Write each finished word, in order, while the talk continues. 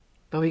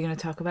What are we going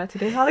to talk about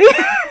today, Holly?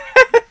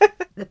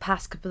 The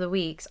past couple of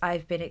weeks,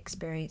 I've been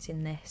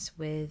experiencing this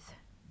with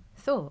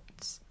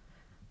thoughts.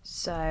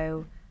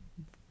 So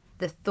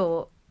the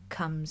thought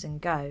comes and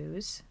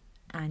goes,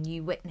 and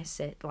you witness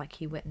it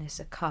like you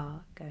witness a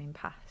car going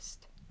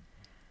past.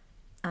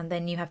 And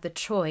then you have the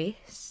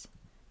choice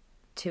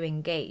to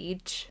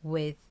engage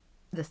with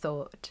the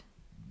thought,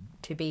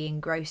 to be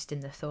engrossed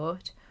in the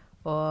thought,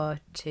 or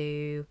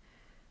to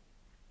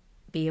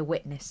be a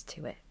witness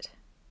to it.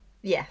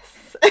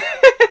 Yes.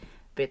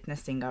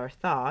 Witnessing our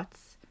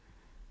thoughts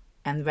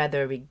and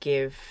whether we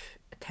give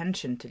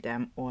attention to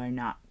them or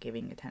not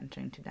giving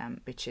attention to them,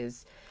 which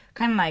is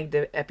kind of like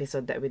the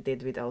episode that we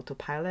did with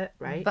autopilot,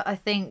 right? But I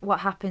think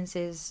what happens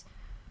is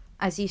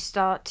as you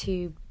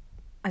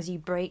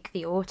break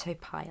the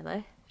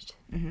autopilot,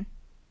 Mm-hmm.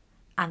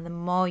 and the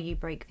more you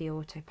break the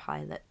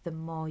autopilot, the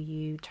more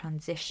you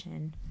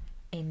transition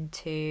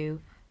into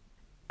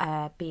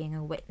being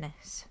a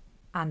witness.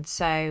 And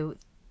so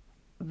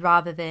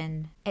rather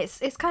than it's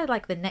kind of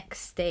like the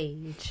next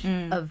stage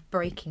of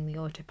breaking the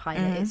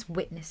autopilot, it's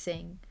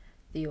witnessing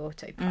the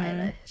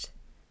autopilot.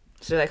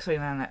 So actually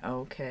I'm like,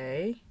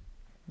 okay,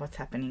 what's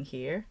happening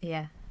here?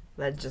 Yeah.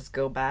 Let's just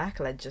go back.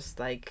 Let's just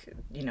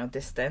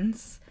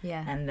distance.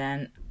 Yeah. And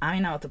then I'm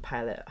in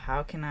autopilot.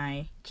 How can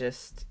I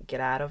just get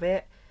out of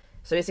it?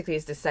 So basically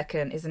it's the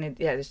second, isn't it?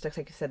 Yeah, it's like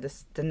you said,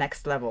 the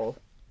next level.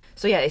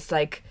 So yeah, it's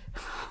like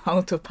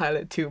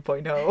autopilot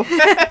 2.0.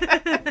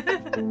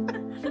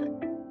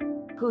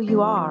 Who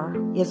you are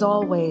is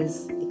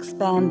always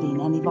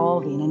expanding and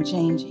evolving and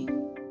changing.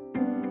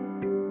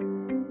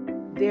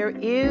 There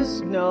is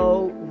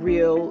no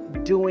real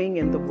doing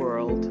in the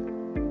world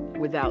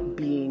without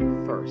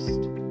being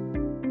first.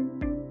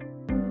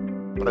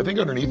 But I think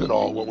underneath it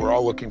all, what we're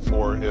all looking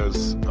for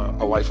is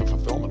a life of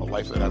fulfillment, a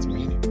life that has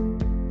meaning.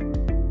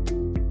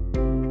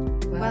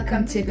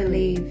 Welcome to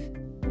Believe.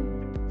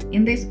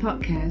 In this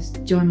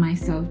podcast, join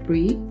myself,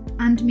 Bree,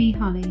 And me,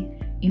 Holly.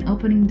 in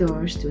opening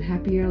doors to a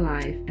happier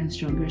life and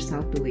stronger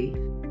self-belief.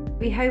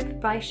 We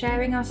hope by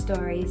sharing our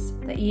stories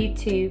that you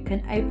too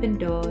can open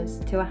doors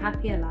to a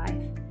happier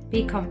life,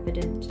 be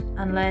confident,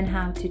 and learn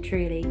how to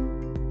truly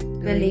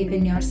Believe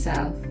in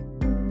yourself.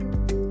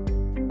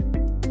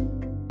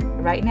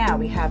 Right now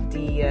we have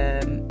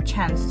the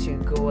chance to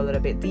go a little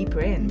bit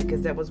deeper in,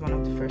 because that was one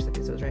of the first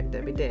episodes, right,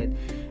 that we did.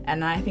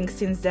 And I think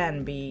since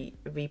then we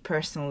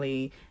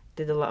personally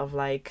did a lot of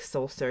like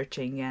soul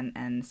searching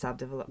and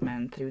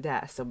self-development through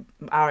that. So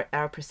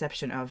our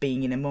perception of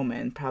being in a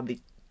moment probably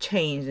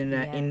changed in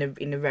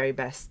the very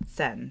best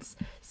sense.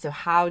 So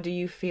how do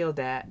you feel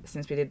that,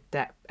 since we did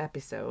that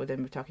episode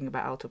and we're talking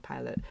about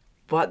autopilot,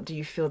 what do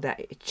you feel that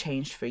it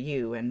changed for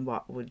you, and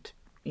what would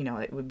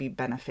it would be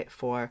benefit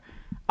for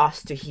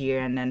us to hear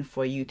and then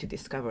for you to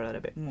discover a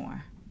little bit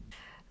more?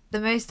 The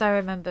most I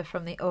remember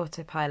from the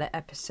autopilot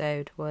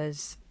episode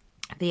was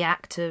the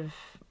act of,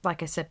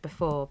 like I said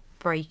before,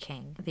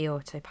 breaking the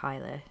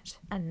autopilot.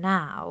 And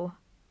now,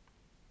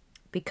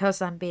 because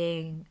I'm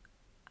being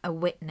a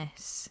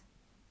witness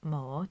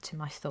more to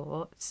my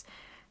thoughts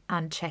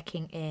and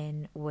checking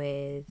in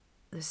with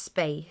the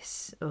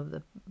space of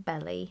the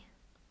belly,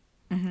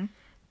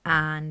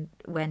 and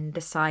when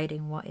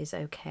deciding what is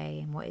okay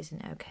and what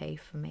isn't okay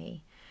for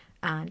me,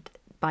 and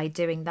by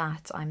doing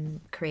that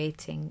I'm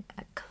creating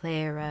a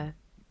clearer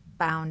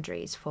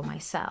boundaries for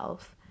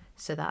myself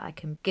so that I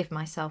can give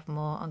myself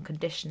more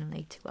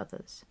unconditionally to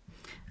others.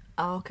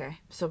 Oh, okay.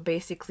 So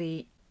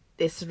basically,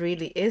 this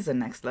really is a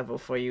next level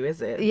for you,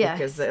 is it? Yes.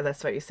 Because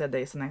that's what you said,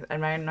 that it's a next...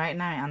 And right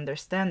now I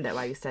understand that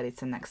why you said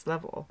it's a next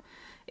level.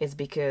 It's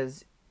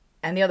because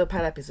in the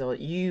autopilot episode,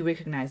 you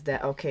recognize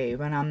that, okay,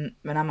 when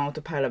I'm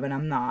autopilot, when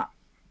I'm not,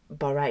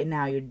 but right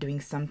now you're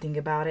doing something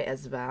about it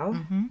as well.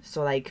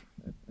 So like,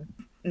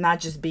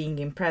 not just being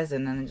in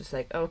present and just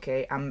like,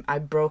 okay, I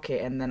broke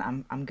it and then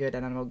I'm good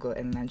and I'm all good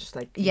and then just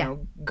like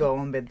go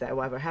on with that,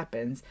 whatever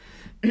happens.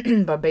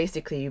 But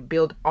basically you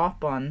build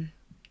up on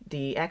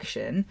the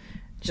action,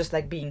 just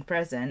like being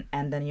present,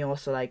 and then you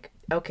also like,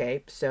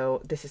 okay,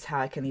 so this is how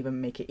I can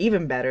even make it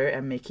even better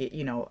and make it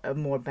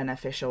more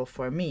beneficial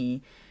for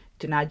me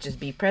to not just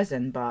be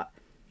present but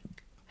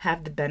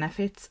have the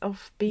benefits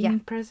of being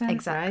present.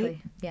 Exactly.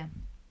 Right? Yeah.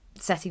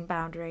 Setting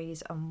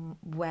boundaries on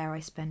where I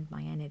spend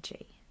my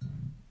energy.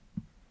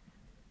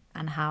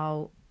 And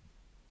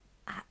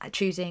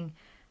choosing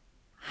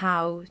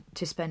how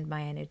to spend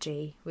my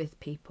energy with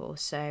people.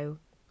 So,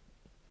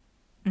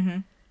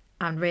 and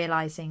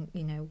realizing,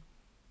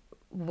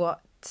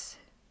 what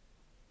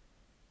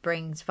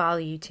brings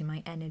value to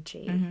my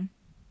energy and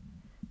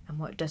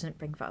what doesn't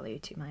bring value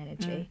to my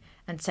energy,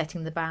 and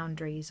setting the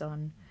boundaries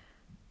on,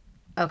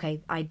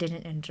 okay, I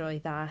didn't enjoy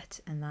that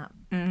and that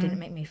didn't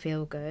make me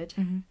feel good.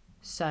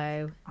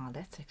 So,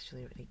 that's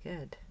actually really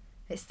good.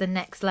 It's the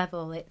next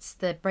level. It's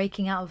the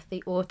breaking out of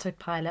the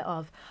autopilot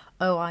of,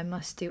 oh, I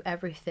must do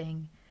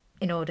everything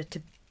in order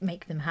to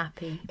make them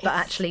happy. But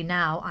actually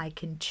now I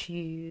can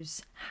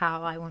choose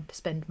how I want to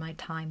spend my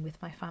time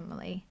with my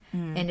family.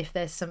 And if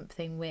there's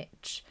something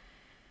which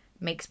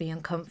makes me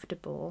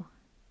uncomfortable,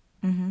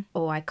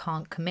 or I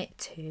can't commit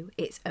to,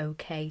 it's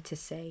okay to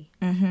say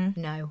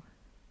no.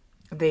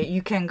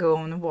 You can go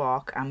on a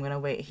walk, I'm gonna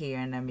wait here,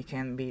 and then we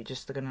can be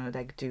just gonna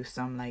like do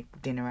some like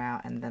dinner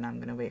out, and then I'm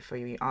gonna wait for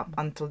you. Up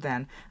until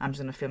then, I'm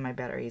just gonna fill my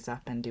batteries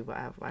up and do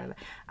whatever.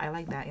 I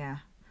like that, yeah.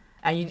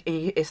 And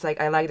it's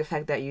like, I like the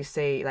fact that you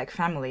say like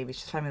family, which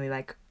is family,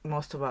 like for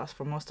most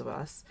of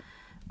us,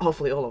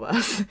 hopefully all of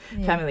us,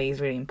 family is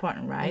really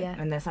important, right? Yeah.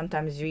 And then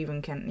sometimes you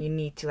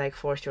need to like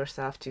force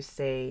yourself to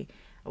say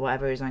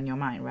whatever is on your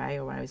mind, right?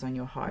 Or whatever is on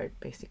your heart,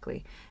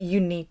 basically. You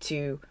need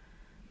to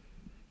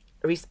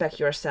respect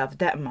yourself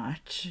that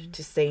much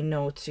to say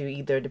no to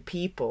either the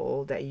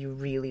people that you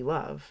really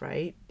love,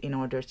 right? In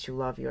order to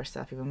love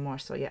yourself even more.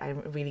 So yeah, I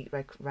really,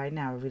 like right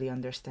now, I really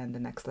understand the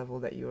next level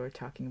that you were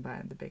talking about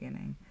at the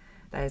beginning.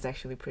 That is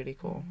actually pretty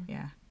cool.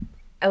 Yeah.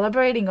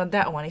 Elaborating on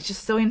that one, it's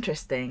just so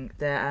interesting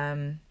that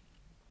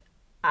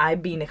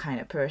I've been the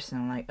kind of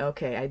person like,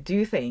 okay, I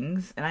do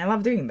things and I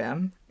love doing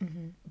them,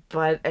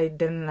 but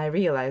then I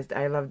realized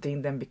I love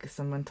doing them because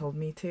someone told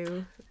me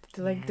to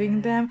like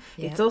doing them.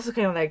 It's also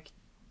kind of like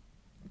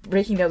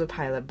breaking the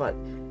autopilot, but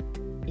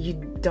you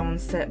don't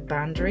set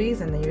boundaries,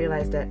 and then you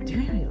realize that, do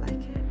I really like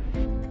it?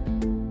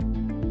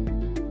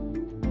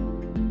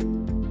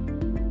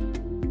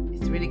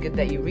 It's really good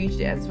that you reached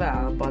it as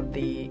well, but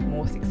the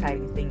most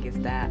exciting thing is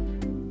that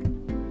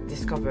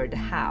discover the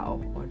how,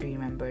 or do you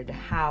remember the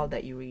how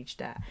that you reached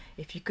that?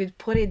 If you could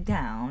put it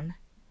down,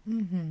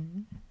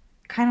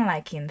 kind of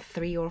like in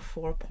 3 or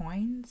 4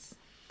 points.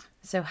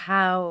 So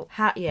how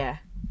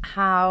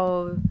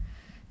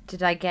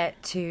did I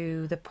get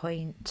to the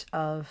point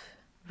of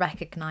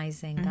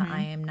recognizing that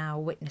I am now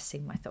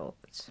witnessing my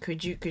thoughts?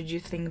 Could you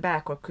think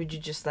back, or could you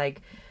just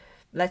like,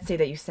 let's say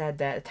that you said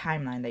that a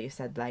timeline that you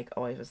said like,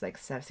 oh, it was like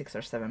 6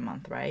 or 7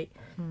 months, right?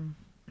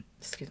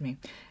 Excuse me.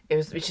 It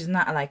was, which is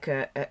not like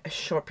a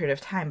short period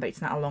of time, but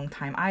it's not a long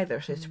time either.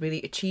 So it's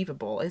really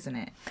achievable, isn't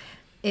it?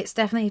 It's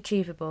definitely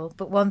achievable.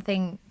 But one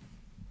thing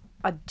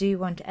I do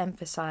want to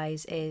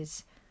emphasize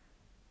is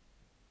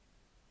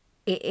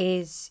it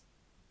is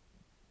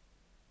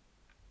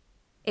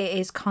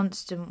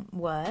constant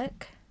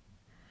work,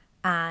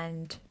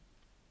 and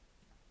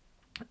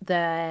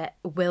there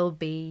will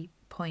be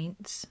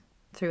points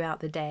throughout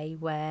the day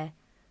where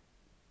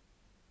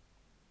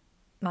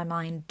my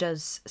mind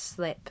does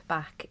slip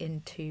back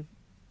into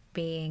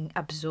being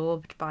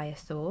absorbed by a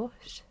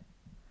thought,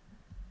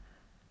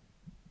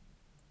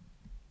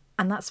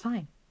 and that's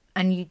fine.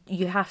 And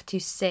you have to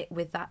sit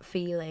with that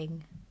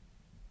feeling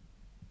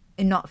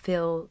and not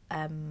feel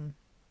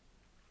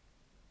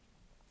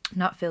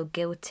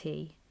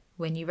guilty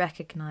when you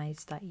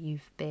recognize that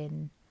you've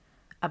been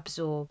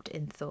absorbed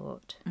in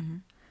thought.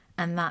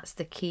 And that's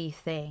the key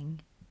thing.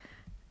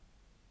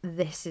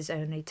 This is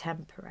only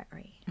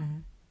temporary.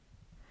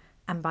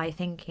 And by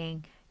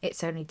thinking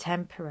it's only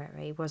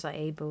temporary, was I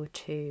able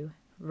to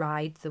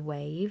ride the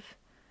wave,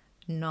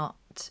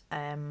 not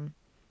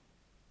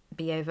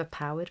be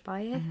overpowered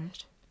by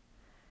it?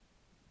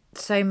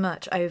 So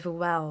much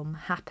overwhelm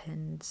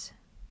happens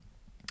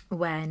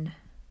when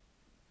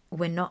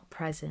we're not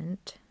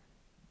present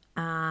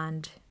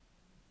and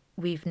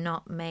we've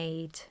not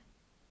made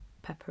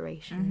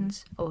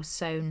preparations or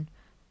sown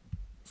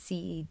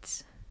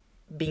seeds.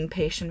 Being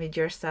patient with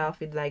yourself,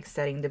 with like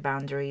setting the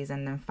boundaries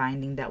and then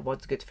finding that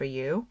what's good for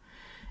you.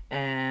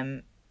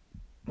 What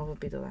would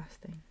be the last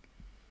thing?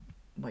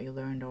 What you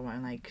learned, or what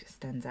like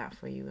stands out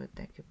for you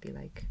that could be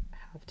like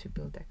help to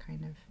build that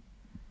kind of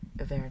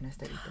awareness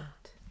that you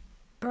built?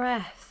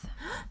 Breath.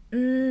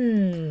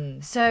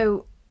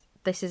 So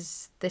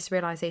this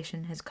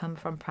realization has come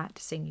from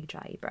practicing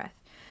Ujjayi breath.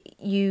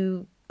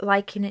 You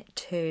liken it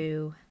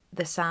to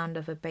the sound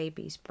of a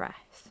baby's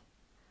breath.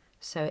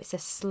 So it's a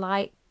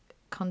slight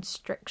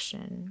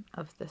constriction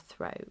of the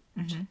throat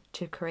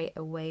to create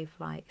a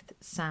wave-like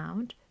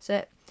sound.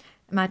 So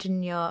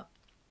imagine you're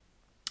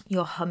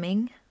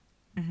humming,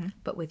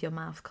 but with your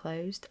mouth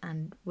closed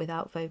and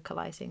without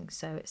vocalizing.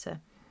 So it's a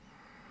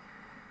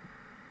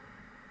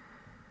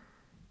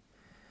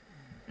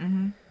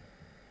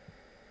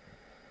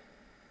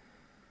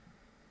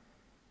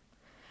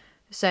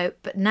So,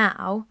 but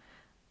now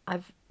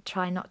I've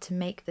tried not to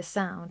make the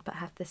sound, but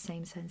have the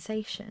same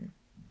sensation.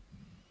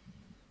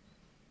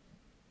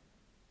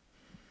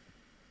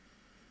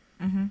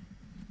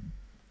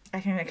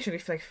 I can actually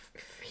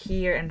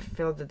hear and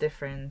feel the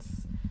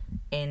difference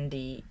in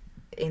the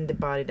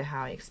body, the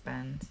how it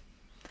expands.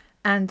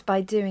 And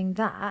by doing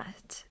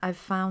that, I've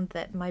found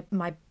that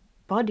my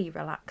body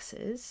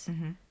relaxes,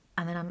 and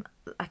then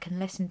I can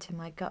listen to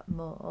my gut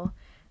more,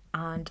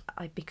 and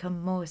I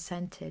become more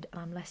centered,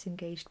 and I'm less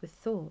engaged with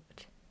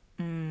thought.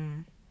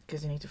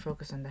 Because you need to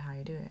focus on how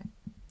you do it.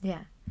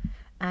 Yeah.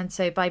 And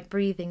so by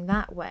breathing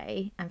that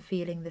way and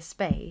feeling the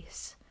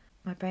space,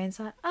 my brain's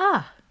like,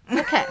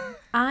 okay,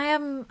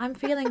 I'm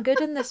feeling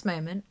good in this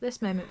moment.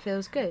 This moment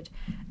feels good.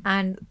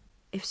 And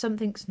if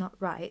something's not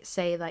right,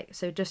 say like,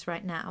 so just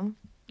right now,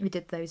 we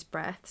did those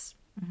breaths,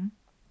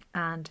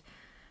 and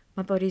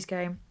my body's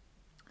going,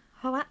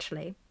 oh,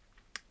 actually,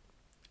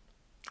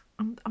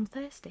 I'm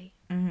thirsty.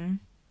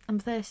 I'm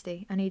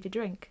thirsty, I need a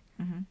drink.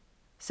 Mm-hmm.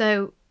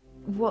 So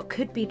what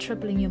could be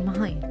troubling your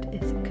mind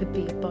is it could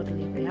be a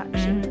bodily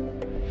reaction.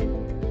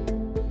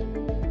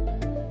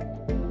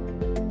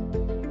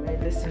 I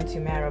listened to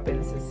Mary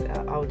Robbins'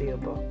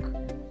 audiobook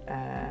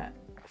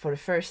for the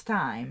first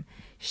time.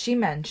 She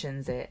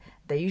mentions it,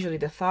 that usually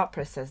the thought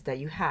process that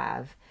you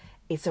have,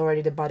 it's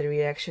already the body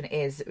reaction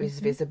is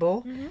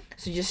visible.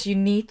 So you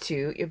need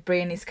to, your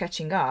brain is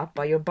catching up,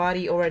 but your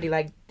body already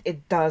like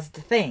it does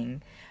the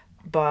thing,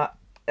 but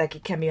like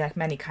it can be like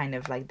many kind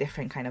of like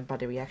different kind of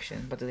bodily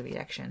reaction, but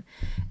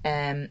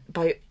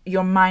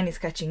your mind is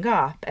catching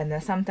up. And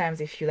then sometimes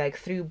if you like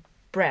through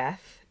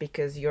breath,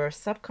 because your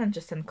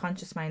subconscious and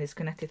conscious mind is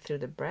connected through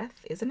the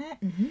breath, isn't it?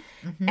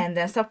 And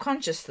then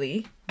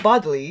subconsciously,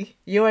 bodily,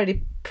 you're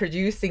already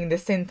producing the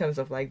symptoms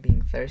of like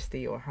being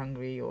thirsty or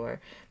hungry or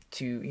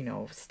too,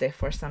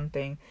 stiff or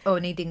something, or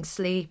needing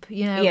sleep,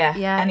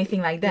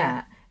 anything like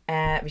that,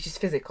 which is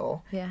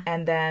physical.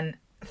 And then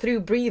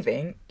through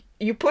breathing,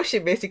 you push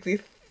it basically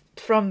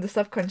from the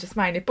subconscious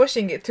mind, you're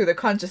pushing it to the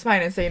conscious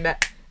mind and saying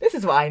that this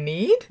is what I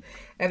need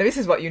and this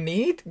is what you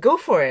need, go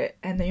for it.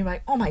 And then you're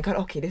like, oh my god,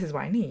 okay, this is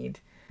what I need.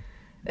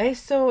 It's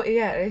so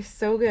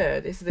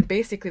good. It's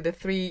basically the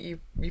three,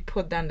 you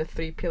put down the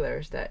 3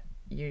 pillars that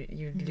you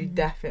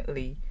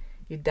definitely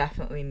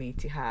need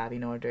to have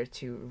in order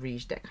to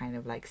reach that kind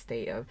of like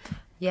state of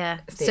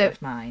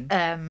mind.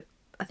 I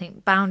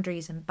think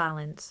boundaries and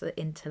balance are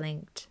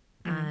interlinked,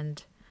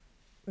 and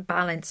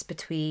balance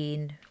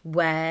between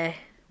where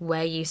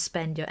you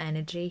spend your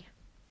energy,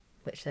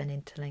 which then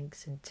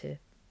interlinks into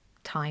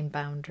time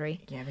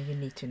boundary. Yeah, but you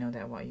need to know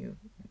that what you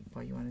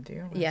want to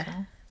do.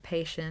 Well.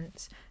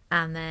 Patience,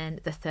 and then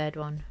the third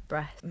one,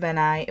 breath. When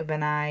I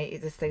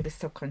it's like the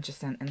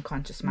subconscious and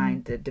conscious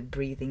mind. The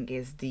breathing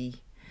is the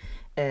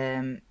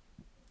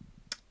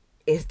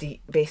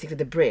basically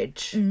the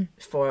bridge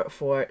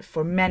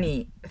for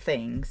many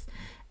things,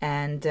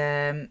 and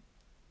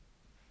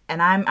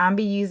I'm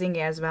be using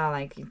it as well,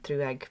 like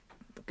through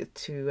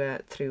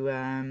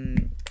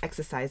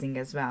exercising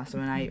as well. So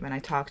when I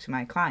talk to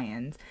my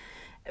clients,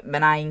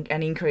 when I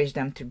encourage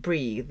them to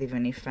breathe,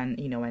 even if when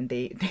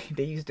they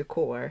use the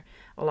core,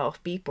 a lot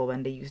of people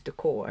when they use the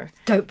core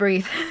don't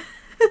breathe.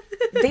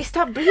 They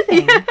stop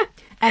breathing.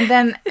 And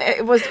then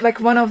it was like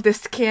one of the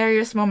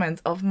scariest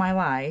moments of my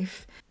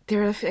life.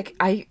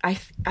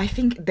 I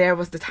think there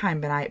was the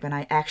time when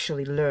I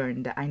actually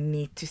learned that I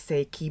need to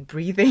say keep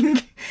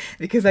breathing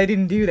because I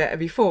didn't do that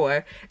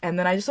before. And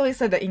then I just always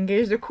said that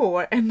engage the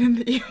core, and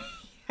then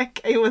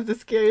it was the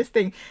scariest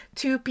thing.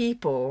 2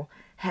 people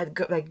had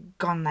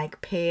gone like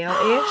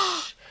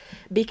pale-ish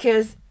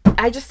because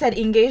I just said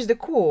engage the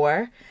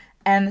core,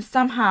 and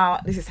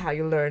somehow this is how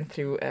you learn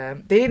through.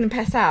 They didn't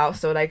pass out,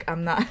 so like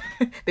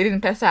they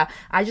didn't pass out.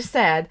 I just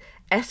said,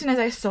 as soon as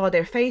I saw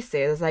their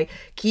faces, I was like,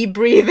 keep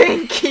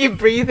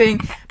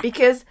breathing,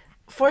 because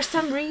for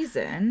some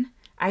reason,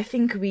 I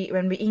think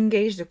when we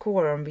engage the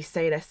core and we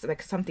say that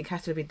like something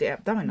has to do with the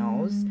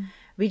abdominals,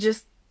 we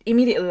just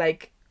immediately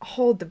like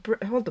hold the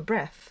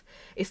breath.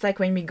 It's like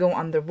when we go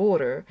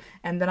underwater.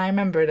 And then I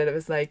remember that it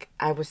was like,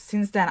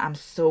 since then I'm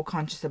so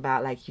conscious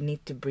about like you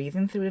need to breathe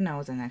in through the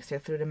nose and exhale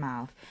through the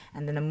mouth.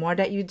 And then the more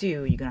that you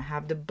do, you're gonna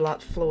have the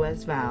blood flow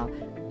as well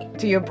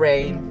to your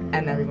brain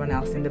and everyone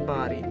else in the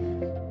body.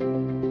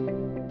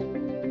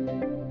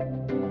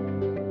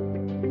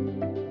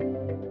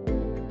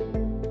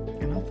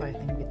 I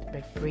think with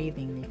like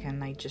breathing, you can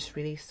like just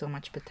release so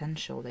much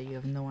potential that you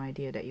have no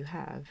idea that you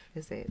have.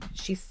 Is it?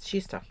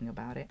 She's talking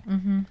about it,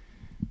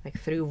 like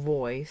through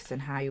voice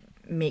and how you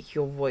make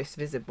your voice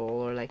visible,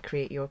 or like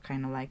create your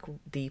kind of like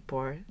deep,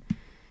 or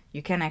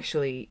you can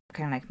actually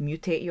kind of like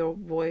mutate your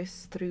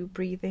voice through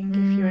breathing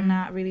if you're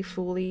not really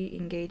fully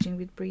engaging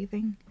with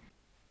breathing.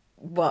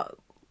 What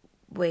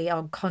we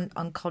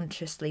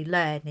unconsciously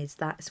learn is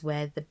that's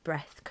where the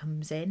breath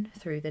comes in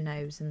through the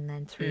nose and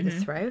then through the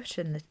throat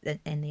and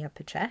in the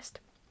upper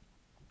chest.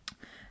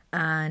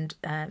 And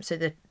so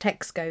the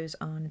text goes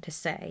on to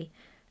say,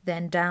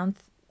 then down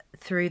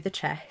through the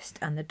chest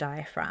and the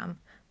diaphragm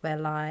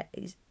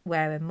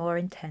where a more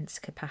intense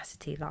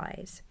capacity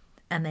lies,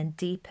 and then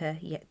deeper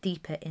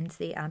into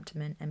the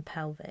abdomen and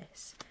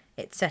pelvis.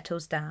 It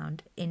settles down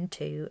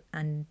into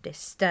and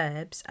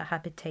disturbs a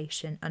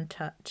habitation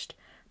untouched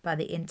by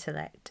the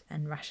intellect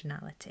and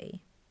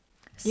rationality.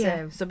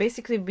 So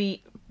basically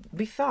we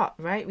thought,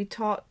 right? We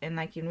taught in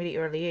really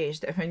early age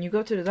that when you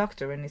go to the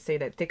doctor and they say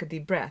that take a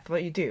deep breath,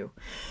 what you do?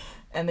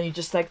 And then you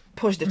just like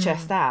push the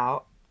chest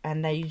out,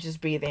 and then you just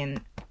breathe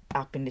in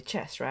up in the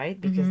chest, right?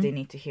 Because they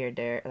need to hear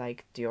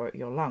your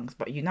lungs,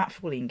 but you're not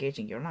fully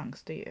engaging your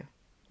lungs, do you?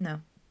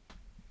 No.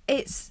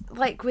 It's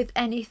like with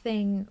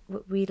anything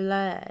we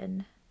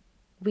learn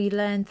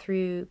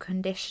through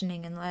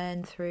conditioning and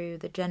learn through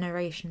the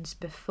generations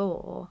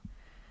before,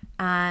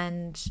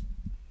 and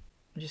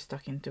I'm just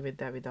stuck into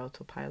with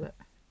autopilot.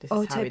 This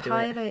autopilot, is how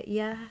we do it.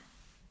 Yeah.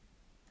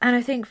 And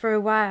I think for a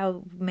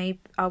while, maybe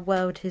our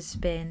world has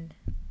been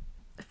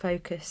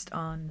focused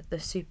on the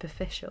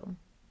superficial,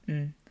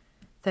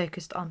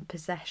 focused on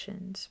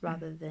possessions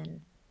rather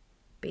than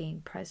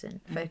being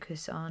present,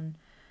 focusing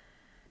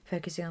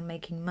on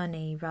making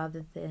money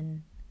rather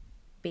than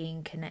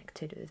being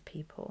connected with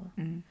people.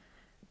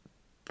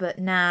 But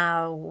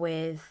now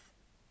with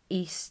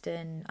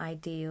Eastern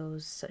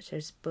ideals such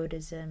as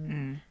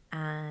Buddhism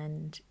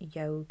and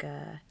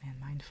yoga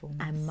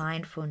and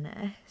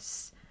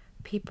mindfulness,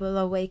 people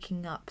are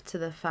waking up to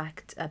the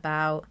fact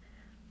about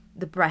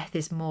the breath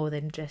is more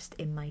than just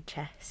in my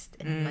chest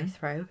and in my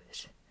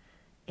throat.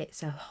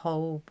 It's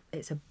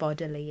a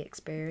bodily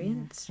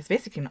experience. It's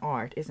basically an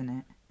art, isn't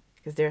it?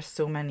 Because there's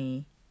so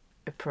many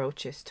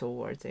approaches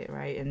towards it,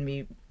 right? And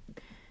we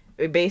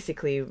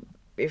basically,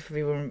 if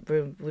we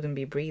wouldn't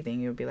be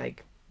breathing, it would be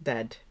like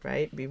dead,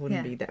 right? We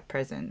wouldn't be that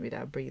present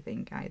without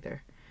breathing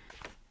either.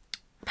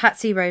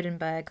 Patsy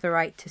Rodenberg,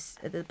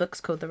 the book's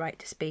called The Right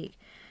to Speak.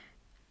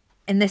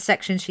 In this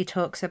section, she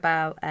talks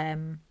about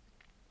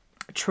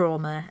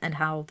trauma and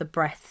how the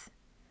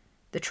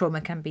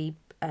trauma can be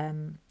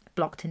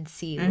blocked and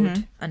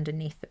sealed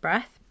underneath the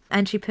breath.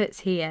 And she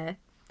puts here,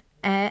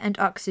 air and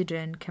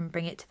oxygen can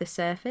bring it to the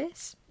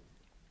surface.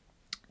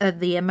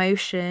 The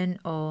emotion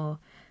or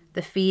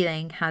the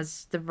feeling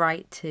has the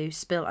right to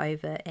spill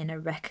over in a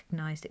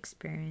recognised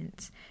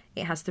experience.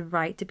 It has the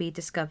right to be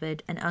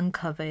discovered and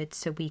uncovered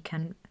so we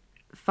can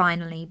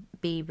finally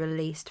be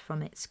released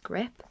from its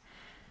grip.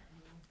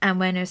 And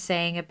when you're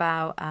saying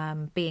about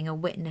being a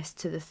witness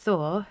to the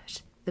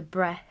thought, the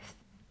breath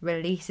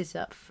releases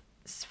up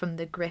from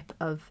the grip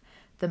of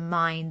the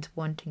mind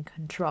wanting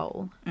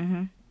control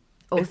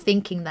or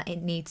thinking that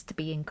it needs to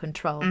be in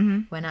control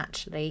when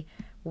actually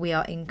we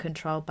are in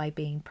control by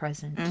being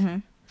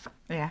present.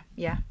 Yeah.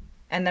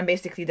 And then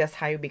basically that's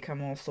how you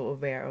become also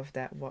aware of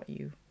that,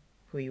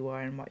 who you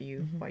are and what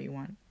you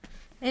want.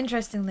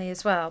 Interestingly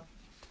as well,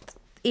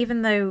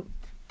 even though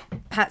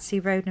Patsy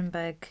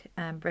Rodenberg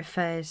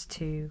refers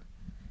to,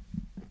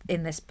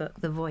 in this book,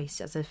 the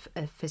voice as a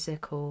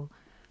physical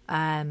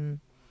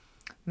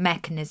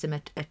mechanism,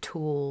 a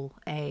tool,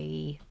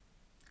 a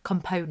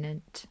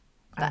component.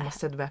 I almost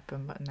said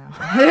weapon, but no.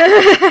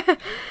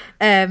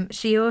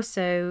 She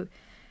also,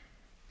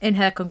 in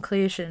her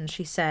conclusion,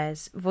 she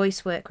says,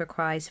 voice work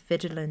requires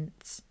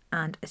vigilance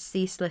and a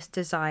ceaseless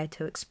desire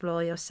to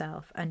explore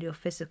yourself and your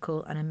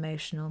physical and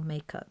emotional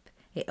makeup.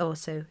 It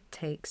also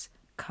takes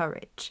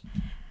courage.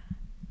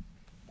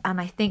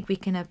 And I think we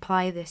can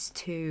apply this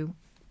to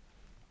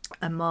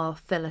a more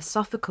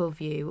philosophical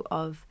view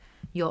of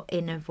your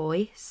inner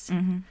voice,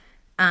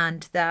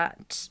 and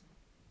that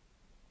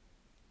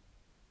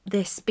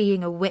this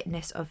being a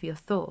witness of your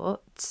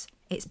thoughts,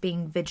 it's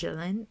being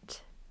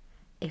vigilant,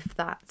 if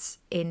that's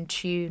in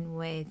tune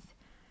with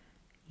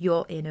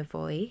your inner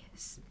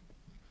voice,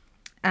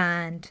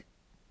 and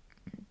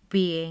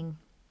being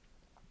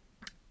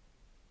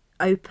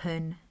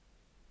open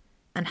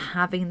and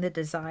having the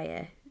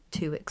desire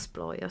to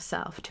explore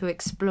yourself, to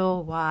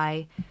explore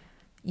why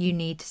you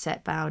need to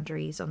set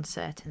boundaries on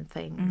certain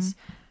things,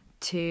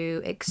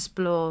 to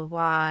explore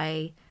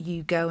why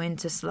you go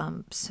into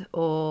slumps,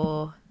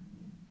 or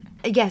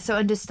so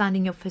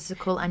understanding your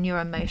physical and your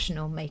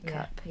emotional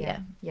makeup.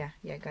 Yeah,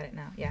 got it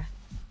now.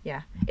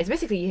 Yeah. It's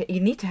basically you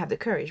need to have the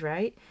courage,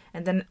 right?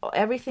 And then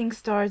everything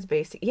starts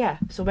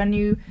so when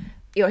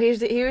here's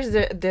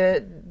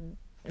the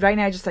right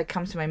now it just like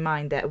comes to my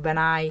mind that when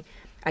I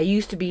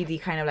used to be the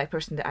kind of like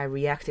person that I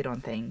reacted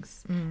on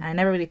things, and I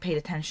never really paid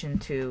attention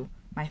to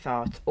my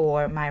thoughts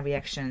or my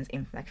reactions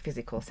in like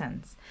physical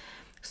sense.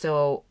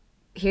 So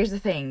here's the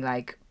thing,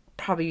 like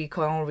probably we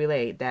can all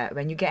relate that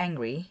when you get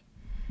angry,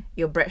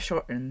 your breath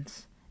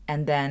shortens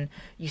and then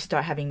you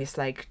start having this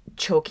like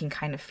choking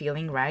kind of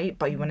feeling, right?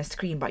 But you want to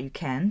scream but you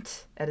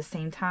can't at the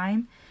same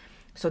time.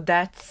 So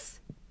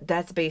that's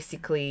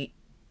basically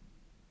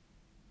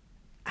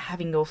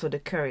having also the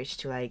courage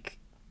to like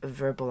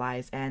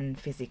verbalize and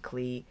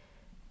physically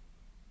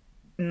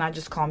not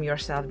just calm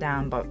yourself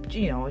down, but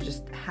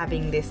just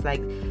having this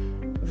like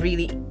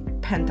really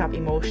pent up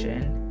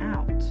emotion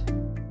out.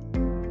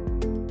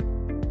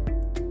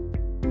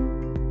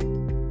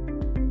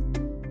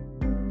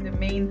 The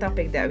main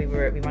topic that we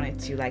wanted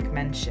to like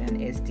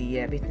mention is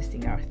the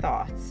witnessing our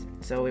thoughts.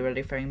 So we were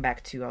referring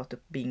back to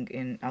being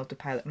in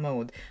autopilot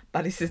mode,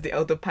 but this is the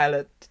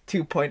autopilot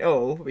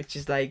 2.0, which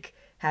is like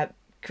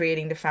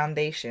creating the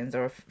foundations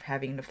or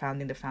finding the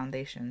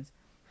foundations.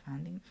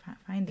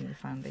 Finding the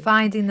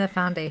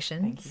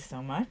foundations. Thank you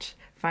so much.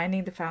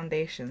 Finding the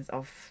foundations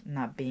of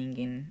not being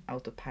in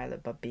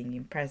autopilot but being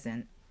in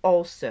present.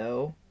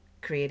 Also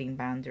creating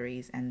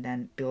boundaries and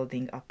then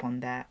building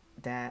upon that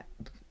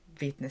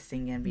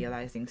witnessing and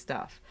realizing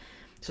stuff.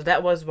 So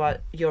that was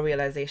what your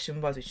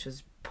realization was, which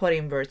was put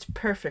in words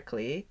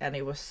perfectly, and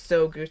it was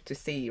so good to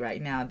see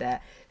right now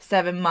that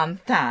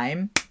 7-month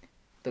time,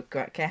 look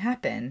what can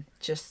happen.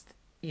 Just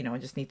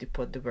need to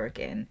put the work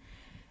in.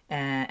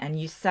 And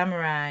you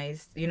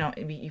summarized,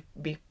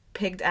 we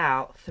picked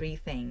out 3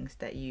 things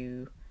that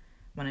you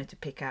wanted to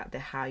pick out,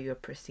 how your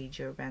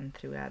procedure went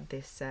throughout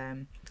this.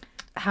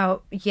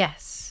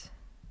 Yes.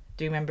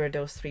 Do you remember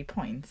those 3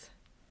 points?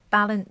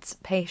 Balance,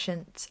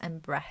 patience,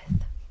 and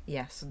breath.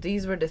 Yeah, so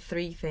these were the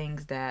 3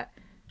 things that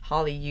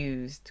Holly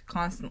used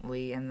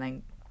constantly and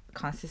like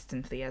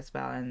consistently as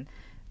well,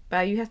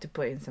 but you have to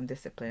put in some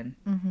discipline.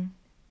 Mm-hmm.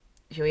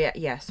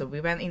 So we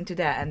went into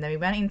that, and then we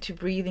went into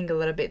breathing a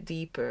little bit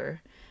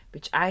deeper,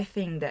 which I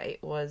think that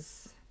it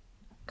was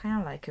kind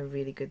of like a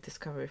really good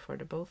discovery for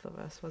the both of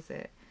us, was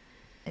it?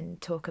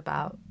 And talk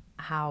about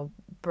how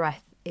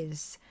breath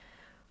is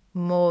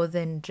more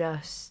than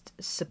just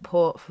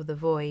support for the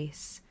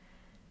voice,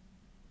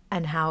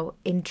 and how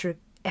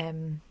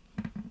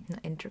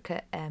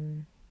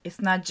it's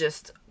not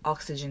just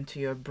oxygen to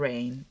your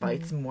brain, but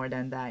it's more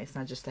than that. It's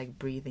not just like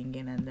breathing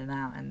in and then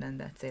out and then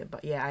that's it.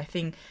 But yeah, I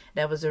think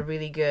that was a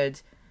really good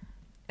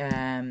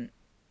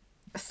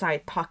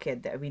side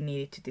pocket that we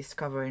needed to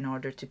discover in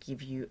order to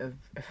give you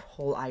a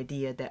whole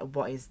idea that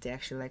what is the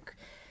actual like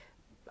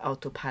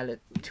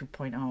autopilot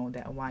 2.0,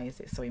 that why is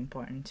it so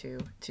important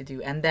to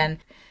do, and then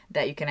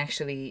that you can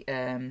actually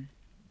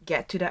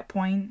get to that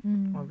point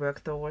or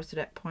work towards to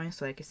that point.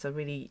 So like it's a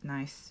really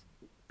nice,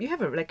 you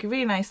have a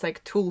really nice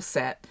like tool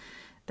set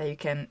that you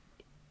can,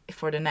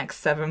 for the next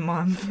 7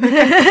 months you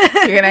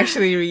can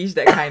actually reach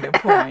that kind of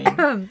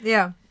point.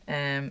 Yeah.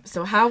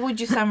 So how would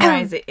you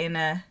summarize it in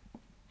a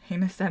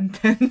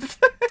sentence?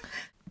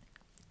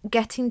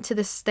 Getting to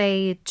the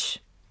stage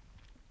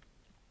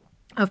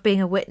of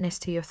being a witness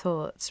to your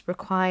thoughts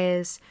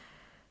requires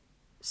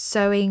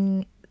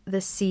sowing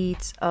the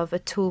seeds of a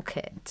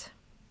toolkit,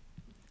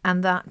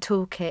 and that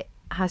toolkit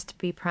has to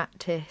be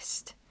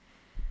practiced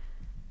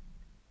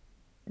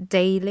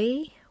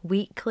daily,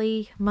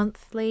 weekly,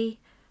 monthly,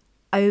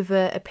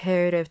 over a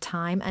period of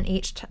time, and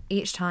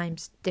each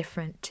time's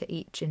different to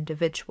each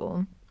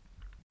individual.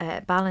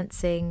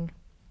 Balancing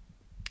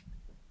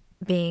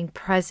being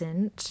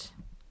present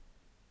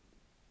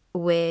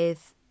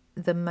with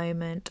the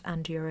moment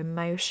and your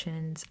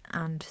emotions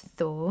and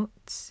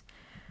thoughts,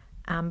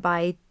 and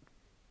by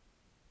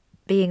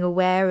being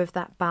aware of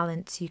that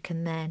balance you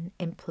can then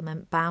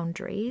implement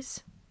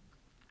boundaries.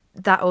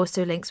 That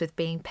also links with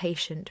being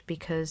patient,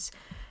 because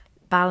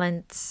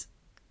balance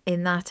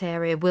in that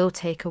area will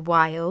take a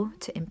while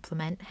to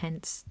implement,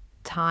 hence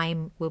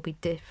time will be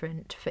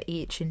different for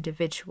each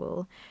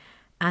individual.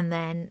 And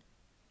then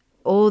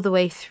all the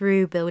way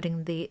through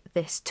building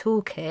this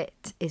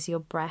toolkit is your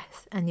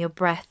breath, and your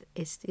breath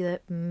is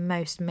the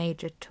most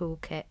major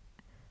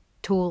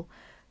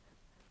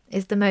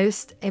is the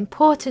most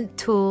important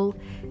tool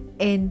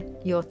in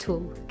your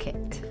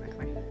toolkit.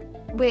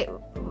 Exactly.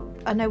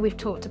 I know we've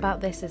talked about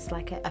this as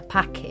like a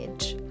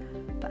package,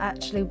 but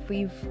actually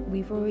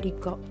we've already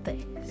got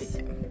this,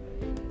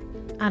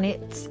 and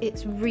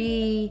it's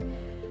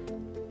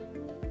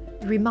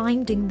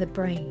reminding the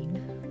brain,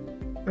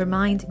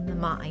 reminding the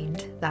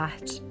mind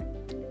that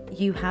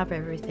you have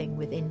everything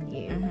within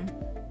you.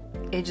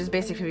 Mm-hmm. It just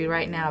basically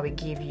right now we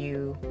give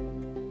you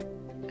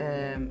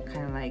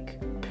kind of like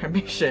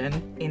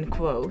permission in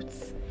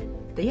quotes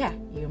that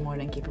you're more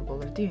than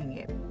capable of doing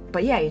it.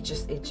 But it's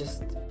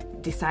just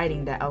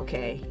deciding that,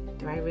 okay,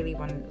 do I really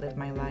want to live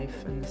my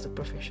life in a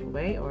superficial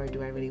way, or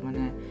do I really want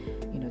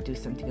to do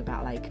something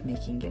about like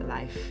making it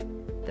life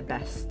the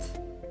best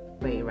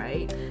way,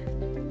 right?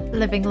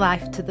 Living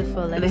life to the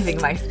fullest. Living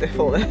life to the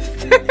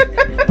fullest.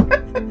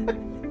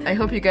 I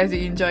hope you guys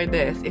enjoyed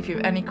this. If you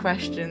have any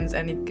questions,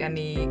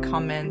 any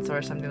comments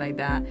or something like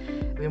that,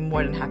 we're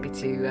more than happy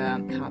to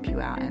help you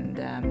out and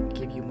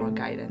give you more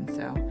guidance.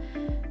 So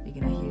we're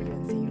gonna hear you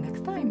and see you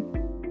next time.